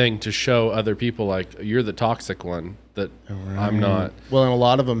 thing to show other people like you're the toxic one that I'm not. Well, and a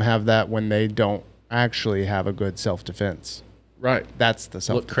lot of them have that when they don't actually have a good self-defense. Right. That's the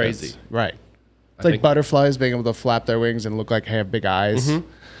self-defense. Look crazy. Right. It's I like think- butterflies being able to flap their wings and look like they have big eyes. Mm-hmm.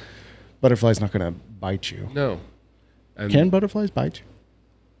 Butterfly's not going to bite you. No. And Can butterflies bite you?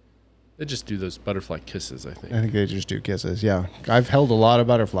 they just do those butterfly kisses, I think. I think they just do kisses. Yeah. I've held a lot of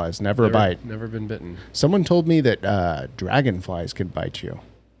butterflies. Never a bite. Never been bitten. Someone told me that dragonflies can bite you.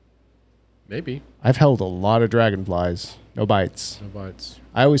 Maybe. I've held a lot of dragonflies. No bites. No bites.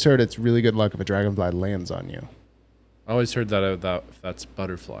 I always heard it's really good luck if a dragonfly lands on you. I always heard that if that's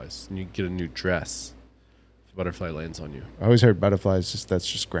butterflies and you get a new dress if a butterfly lands on you. I always heard butterflies, that's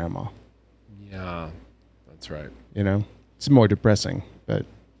just grandma. Yeah, that's right. You know? It's more depressing, but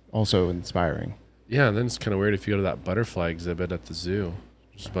also inspiring. Yeah, and then it's kind of weird if you go to that butterfly exhibit at the zoo.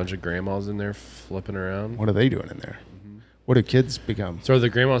 Just a bunch of grandmas in there flipping around. What are they doing in there? What do kids become? So are the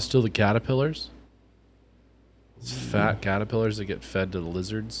grandmas still the caterpillars? Those fat caterpillars that get fed to the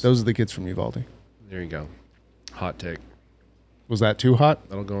lizards? Those are the kids from Uvalde. There you go. Hot take. Was that too hot?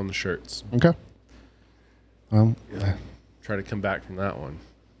 That'll go on the shirts. Okay. Try to come back from that one.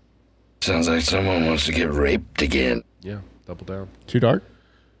 Sounds like someone wants to get raped again. Yeah, double down. Too dark?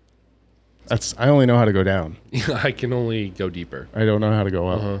 I only know how to go down. I can only go deeper. I don't know how to go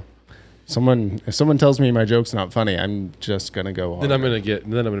up. Uh-huh. If someone tells me my joke's not funny, I'm just gonna go on. Then I'm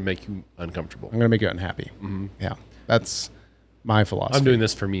gonna make you uncomfortable. I'm gonna make you unhappy. Yeah, that's my philosophy. I'm doing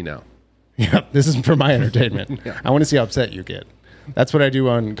this for me now. Yeah, this is for my entertainment. I want to see how upset you get. That's what I do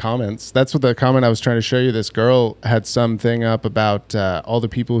on comments. That's what the comment I was trying to show you. This girl had something up about all the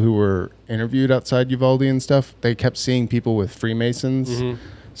people who were interviewed outside Uvalde and stuff. They kept seeing people with Freemasons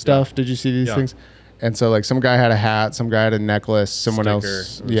stuff. Did you see these things? And so, like, some guy had a hat, some guy had a necklace, someone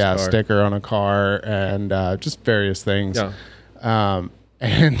else, on his car. sticker on a car, and just various things. Yeah.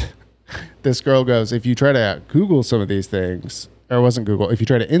 And this girl goes, if you try to Google some of these things, or it wasn't Google, if you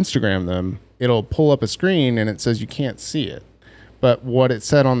try to Instagram them, it'll pull up a screen and it says you can't see it. But what it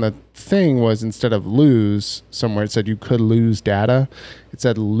said on the thing was, instead of lose somewhere, it said you could lose data. It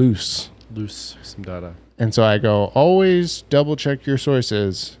said loose. Loose some data. And so I go, always double check your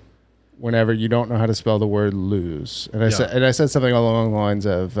sources whenever you don't know how to spell the word lose. And I said something along the lines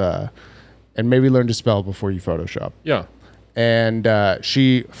of, and maybe learn to spell before you Photoshop. Yeah. And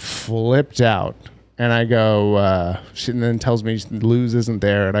she flipped out. And I go, she then tells me lose isn't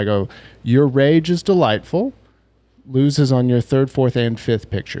there. And I go, your rage is delightful. Lose is on your 3rd, 4th, and 5th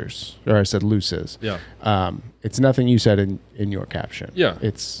pictures. Or I said loose is. Yeah. It's nothing you said in your caption. Yeah.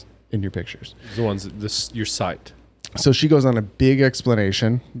 It's in your pictures. The ones your site. So she goes on a big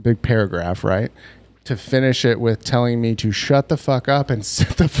explanation, big paragraph, right? To finish it with telling me to shut the fuck up and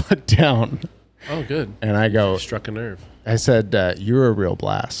sit the fuck down. Oh, good. And I go, Struck a nerve. I said, you're a real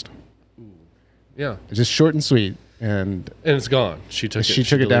blast. Yeah. Just short and sweet. And it's gone. She took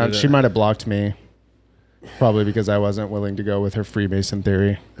it down. She might have blocked me. Probably because I wasn't willing to go with her Freemason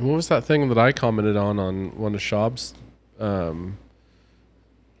theory. And what was that thing that I commented on one of Schaub's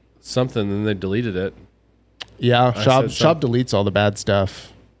something, and they deleted it? Yeah, Schaub deletes all the bad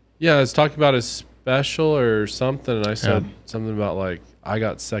stuff. Yeah, I was talking about his special or something, and I said something about like I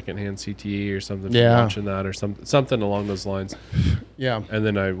got secondhand CTE or something from watching that or something along those lines. Yeah. And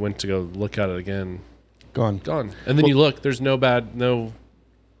then I went to go look at it again. Gone. And then you look, there's no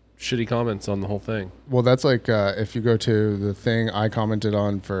shitty comments on the whole thing. Well, that's like if you go to the thing I commented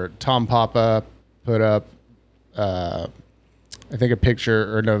on for Tom Papa put up, I think a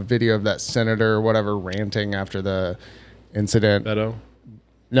picture or a video of that senator or whatever ranting after the incident. Beto?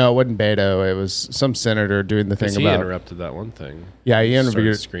 No, it wasn't Beto. It was some senator doing the thing he about. He interrupted that one thing. Yeah, he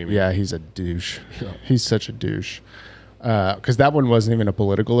started screaming. Yeah, he's a douche. Yeah. He's such a douche. Because that one wasn't even a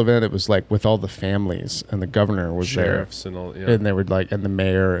political event. It was like with all the families, and the governor was Sheriffs there, and all, and they were like, and the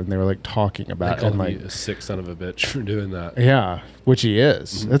mayor, and they were like talking about, they called and him like a sick son of a bitch for doing that. Yeah, which he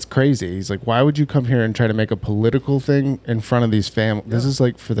is. Mm-hmm. That's crazy. He's like, why would you come here and try to make a political thing in front of these families? Yeah. This is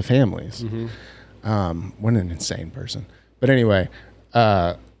like for the families. Mm-hmm. What an insane person. But anyway,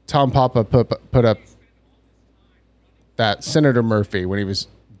 Tom Papa put up that Senator Murphy when he was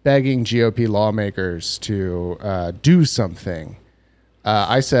begging GOP lawmakers to do something.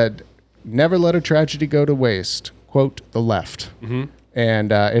 I said, never let a tragedy go to waste, quote, the left. Mm-hmm.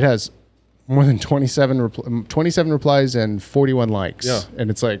 And it has more than 27 replies and 41 likes. Yeah.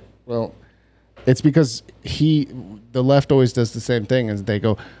 And it's like, well, it's because the left always does the same thing as they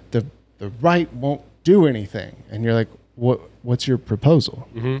go, the right won't do anything. And you're like, what's your proposal?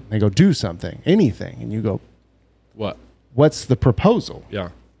 Mm-hmm. They go, do something, anything. And you go, what? What's the proposal? Yeah.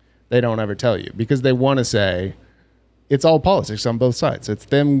 They don't ever tell you because they want to say it's all politics on both sides. It's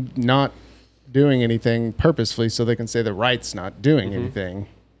them not doing anything purposefully so they can say the right's not doing anything.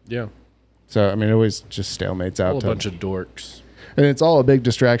 Yeah. So, I mean, it always just stalemates out. A bunch of dorks. And it's all a big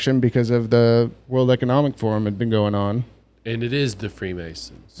distraction because of the World Economic Forum had been going on. And it is the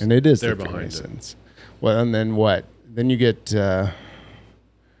Freemasons. And it is They're the behind Freemasons. Well, and then what? Then you get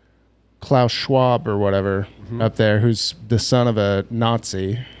Klaus Schwab or whatever up there, who's the son of a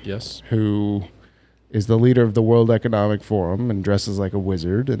Nazi. Yes. Who is the leader of the World Economic Forum and dresses like a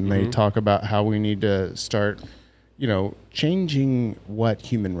wizard. And they talk about how we need to start, changing what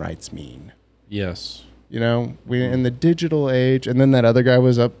human rights mean. Yes. We in the digital age. And then that other guy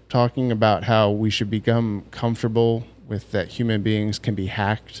was up talking about how we should become comfortable with that human beings can be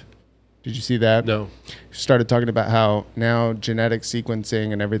hacked. Did you see that? No. Started talking about how now genetic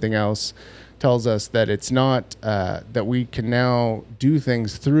sequencing and everything else tells us that it's not that we can now do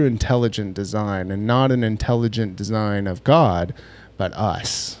things through intelligent design and not an intelligent design of God, but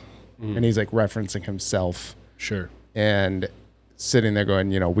us. And he's like referencing himself. Sure. And sitting there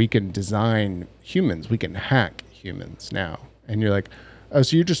going, we can design humans. We can hack humans now. And you're like, oh,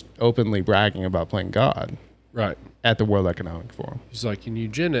 so you're just openly bragging about playing God. Right. At the World Economic Forum. He's like, in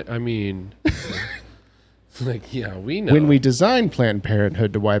eugenics, like, yeah, we know. When we designed Planned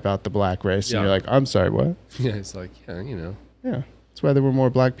Parenthood to wipe out the black race, and you're like, I'm sorry, what? Yeah, it's like, yeah, Yeah. That's why there were more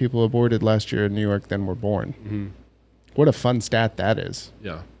black people aborted last year in New York than were born. Mm-hmm. What a fun stat that is.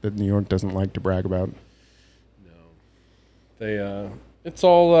 Yeah. That New York doesn't like to brag about. No. They, it's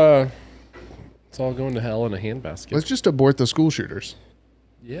all going to hell in a handbasket. Let's just abort the school shooters.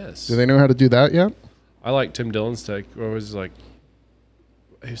 Yes. Do they know how to do that yet? I like Tim Dillon's take, where it was like,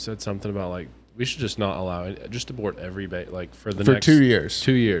 he said something about like, we should just not allow it, just abort every like for the next 2 years.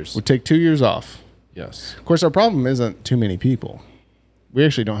 2 years. We'll take 2 years off. Yes. Of course, our problem isn't too many people. We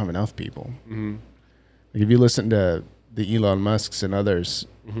actually don't have enough people. Mm-hmm. Like if you listen to the Elon Musks and others,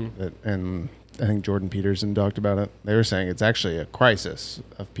 and I think Jordan Peterson talked about it, they were saying it's actually a crisis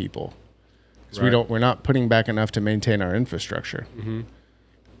of people. Because we're not putting back enough to maintain our infrastructure. Mm-hmm.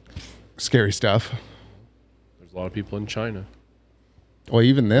 Scary stuff. There's a lot of people in China. Well,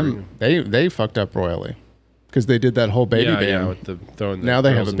 even them, they fucked up royally because they did that whole baby ban. Yeah, with the throwing the now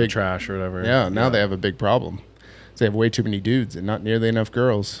they have a in big the trash or whatever. Yeah, now they have a big problem. They have way too many dudes and not nearly enough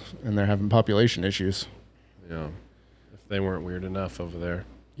girls, and they're having population issues. Yeah, if they weren't weird enough over there.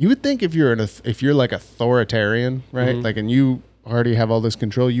 You would think if you're like authoritarian, right? Like, and you already have all this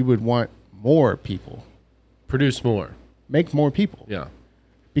control, you would want more people, produce more, make more people. Yeah.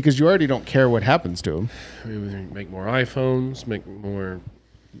 Because you already don't care what happens to them. Make more iPhones, make more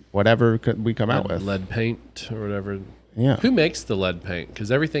whatever we come out with. Lead paint or whatever. Yeah. Who makes the lead paint?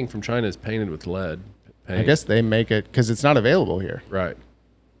 Because everything from China is painted with lead paint. I guess they make it because it's not available here, Right.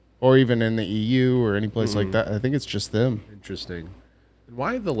 or even in the EU or any place like that. I think it's just them. Interesting. And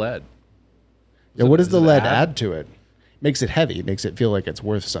why the lead? Yeah, what does the it lead add? add to it? Makes it heavy. It makes it feel like it's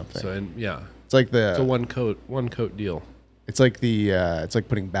worth something. So It's like it's a one coat deal. it's like it's like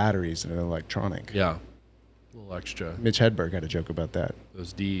putting batteries in an electronic. Yeah. A little extra. Mitch Hedberg had a joke about that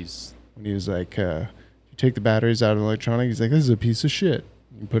Those D's. when he was like, you take the batteries out of an electronic. He's like, this is a piece of shit.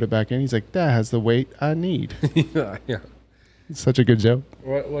 You put it back in. He's like, that has the weight I need. Yeah. It's such a good joke.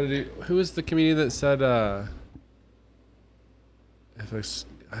 What did who was the comedian that said I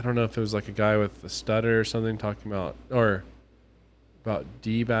don't know if it was like a guy with a stutter or something talking about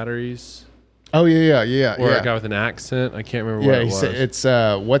D batteries Oh yeah. or a guy with an accent. I can't remember Yeah, what it was.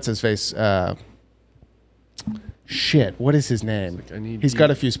 it's what's his face? Shit, what is his name? like, I need He's D-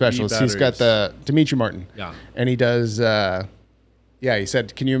 got a few specialists. D He's got the Dimitri Martin. Yeah. And he does he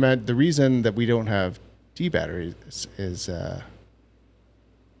said, can you imagine the reason that we don't have D batteries is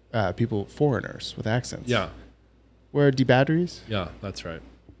people, foreigners with accents. Yeah. Where are D batteries? Yeah, that's right.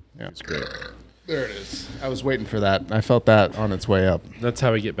 Yeah. It's great. There it is. I was waiting for that. I felt that on its way up. That's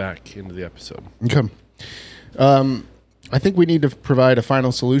how we get back into the episode. Okay. I think we need to provide a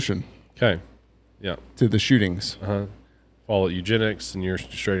final solution Okay. Yeah. to the shootings. Follow eugenics and you're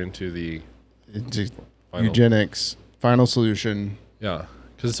straight into the Into Final. eugenics, final solution. yeah.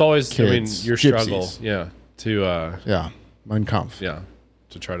 Because it's always Kids, your struggle. gypsies. Yeah. To Yeah. Mein Kampf. yeah.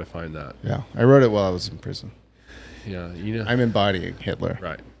 To try to find that. Yeah. I wrote it while I was in prison. Yeah. I'm embodying Hitler.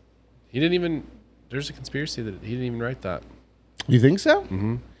 Right. He didn't even. There's a conspiracy that he didn't even write that. You think so?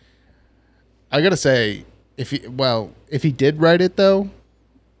 Mm-hmm. I gotta say, if he did write it though,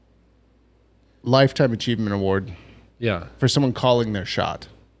 Lifetime Achievement Award Yeah. for someone calling their shot.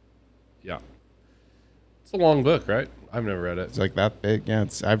 Yeah. It's a long book, right? I've never read it. It's like that big. Yeah,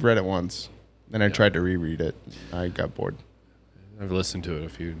 I've read it once. Then I tried to reread it. I got bored. I've listened to it a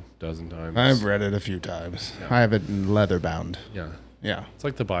few dozen times. I've read it a few times. I have it in leather bound. Yeah. Yeah. It's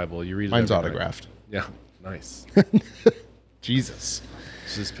like the Bible. You read it. Mine's every night. autographed. Yeah. Nice. Jesus.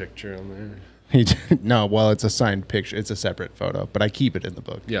 Is this picture on there? No, well, it's a signed picture. It's a separate photo, but I keep it in the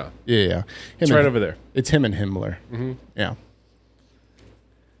book. Yeah. Yeah. It's right over there. It's him and Himmler. Mm-hmm. Yeah.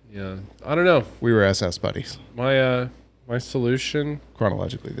 Yeah. I don't know. We were SS buddies. My solution.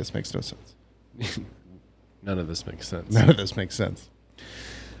 Chronologically, this makes no sense. None of this makes sense. None of this makes sense.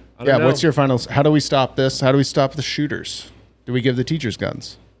 I don't know. What's your final? How do we stop this? How do we stop the shooters? Do we give the teachers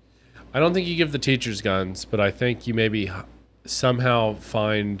guns? I don't think you give the teachers guns, but I think you maybe somehow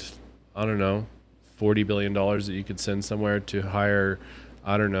find, I don't know, $40 billion that you could send somewhere to hire,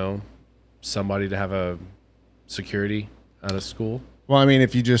 I don't know, somebody to have a security at a school. Well, I mean,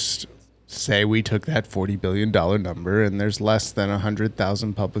 if you just say we took that $40 billion number and there's less than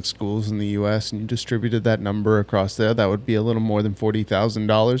 100,000 public schools in the U.S. and you distributed that number across there, that would be a little more than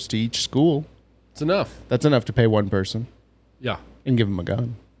 $40,000 to each school. It's enough. That's enough to pay one person Yeah. and give them a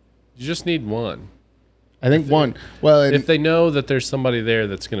gun. You just need one. I think one. Well, If they know that there's somebody there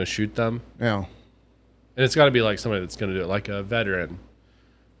that's going to shoot them, yeah. and it's got to be like somebody that's going to do it, like a veteran.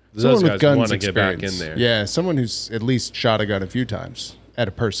 Someone Those with guys guns want to get back in experience. there. Yeah, someone who's at least shot a gun a few times at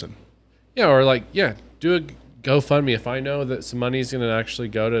a person. Yeah, or like, yeah, do a GoFundMe. If I know that some money is going to actually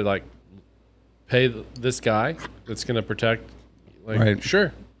go to like pay this guy that's going to protect, like, Right.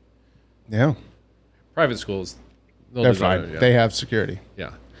 sure. Yeah, Private schools, they'll they're do that, fine. yeah. They have security.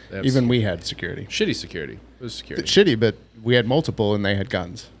 Yeah. They have Even we had security. shitty security. It was security. Shitty, but we had multiple and they had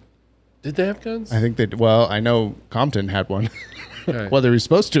guns. Did they have guns? I think they. Well, I know Compton had one. Okay. Whether he was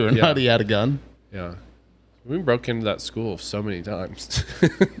supposed to or Yeah. not, he had a gun. Yeah. We broke into that school so many times.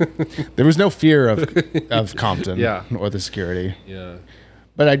 There was no fear of Compton Yeah. or the security. Yeah.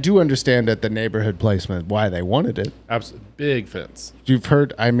 But I do understand at the neighborhood placement why they wanted it. Absolutely. Big fence. You've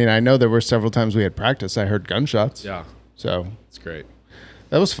heard, I mean, I know there were several times we had practice. I heard gunshots. Yeah. So It's great.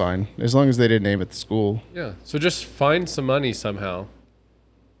 that was fine, as long as they didn't aim at the school. Yeah. So just find some money somehow.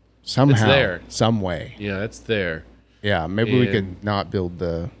 Somehow. there. Some way. Yeah, it's there. Yeah, maybe we And- could not build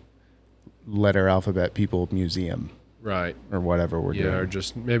the letter alphabet people museum Right. or whatever we're Yeah, or doing.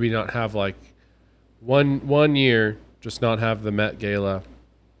 just maybe not have like one year, just not have the Met Gala,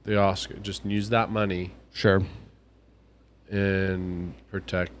 the Oscar, just use that money Sure. and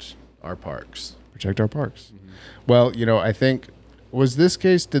protect our parks. Protect our parks. Mm-hmm. Well, I think, was this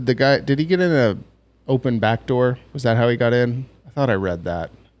case, did he get in a open back door? Was that how he got in? I thought I read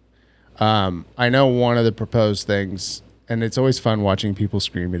that. I know one of the proposed things, and it's always fun watching people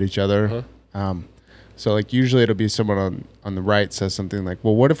scream at each other. So like usually it'll be someone on the right says something like,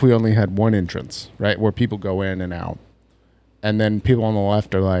 well, what if we only had one entrance, right? Where people go in and out. And then people on the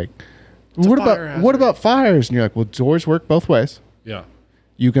left are like, what about fires? And you're like, well, doors work both ways. Yeah.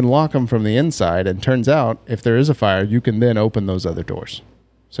 You can lock them from the inside, and turns out if there is a fire, you can then open those other doors.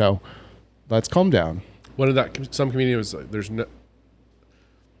 So let's calm down. One of that, some comedian was like, there's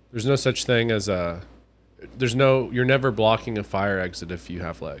no such thing as you're never blocking a fire exit if you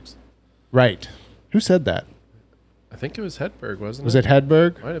have legs. Right. Who said that? I think it was Hedberg, wasn't it? Was it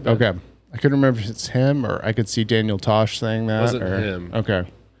Hedberg? Might have been. Okay. I couldn't remember if it's him or I could see Daniel Tosh saying that. Wasn't him. Okay.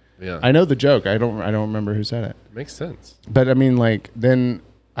 Yeah. I know the joke. I don't remember who said it. Makes sense. But I mean, like, then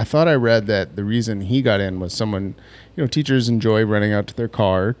I thought I read that the reason he got in was someone, teachers enjoy running out to their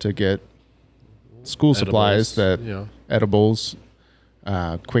car to get school supplies edibles,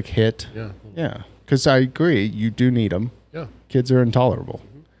 quick hit. Yeah. Yeah. Because I agree, you do need them. Yeah. Kids are intolerable.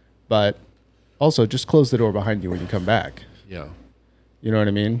 But also just close the door behind you when you come back. Yeah. You know what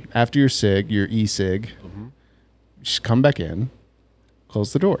I mean? After your your e-cig, just come back in,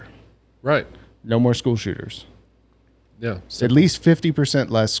 close the door. Right. No more school shooters. Yeah. At least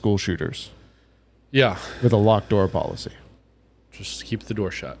 50% less school shooters Yeah. with a locked door policy. Just keep the door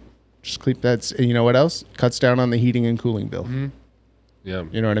shut. Just keep that. And you know what else? Cuts down on the heating and cooling bill. Yeah.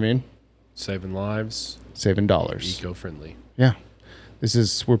 You know what I mean? Saving lives. Saving dollars. Eco-friendly. Yeah.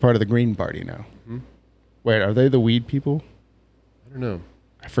 We're part of the Green Party now. Wait, are they the weed people? I don't know.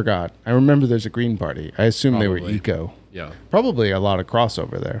 I forgot. I remember there's a Green Party. I assume they were Probably. eco. Yeah. Probably a lot of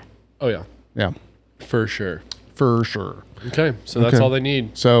crossover there. Oh, yeah. Yeah. For sure. For sure. Okay. So that's Okay. all they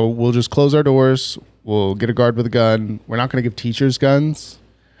need. So we'll just close our doors. We'll get a guard with a gun. We're not going to give teachers guns.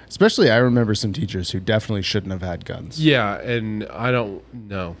 Especially, I remember some teachers who definitely shouldn't have had guns. Yeah. And I don't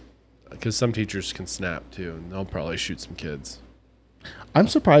know. Because some teachers can snap too. And they'll probably shoot some kids. I'm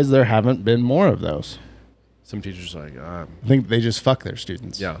surprised there haven't been more of those. Some teachers are like, I think they just fuck their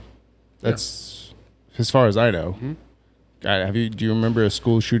students. yeah. That's as far as I know. God, do you remember a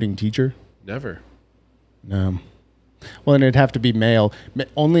school shooting teacher? Never. No. Well, and it'd have to be male.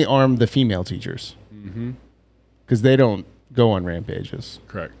 Only arm the female teachers. Because they don't go on rampages.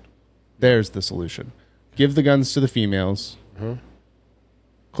 Correct. There's the solution. Give the guns to the females.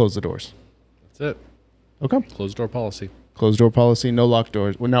 Close the doors. That's it. Okay. Closed door policy. Closed door policy. No locked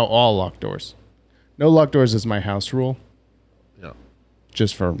doors. Well, now all locked doors. No locked doors is my house rule. Yeah.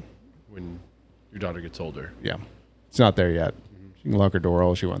 Just for, When your daughter gets older. yeah. It's not there yet. She can lock her door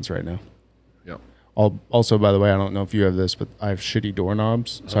all she wants right now. Yeah. Also, by the way, I don't know if you have this, but I have shitty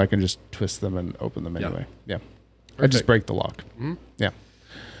doorknobs, so I can just twist them and open them anyway. Yeah. I just Perfect. break the lock. Yeah.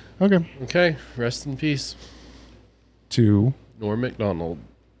 Okay. Okay. Rest in peace. To Norm MacDonald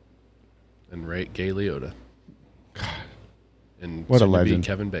and Gay Liotta. And What a soon to be legend.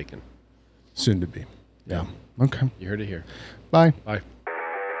 Kevin Bacon. soon to be. Yeah. Okay. You heard it here. Bye. Bye.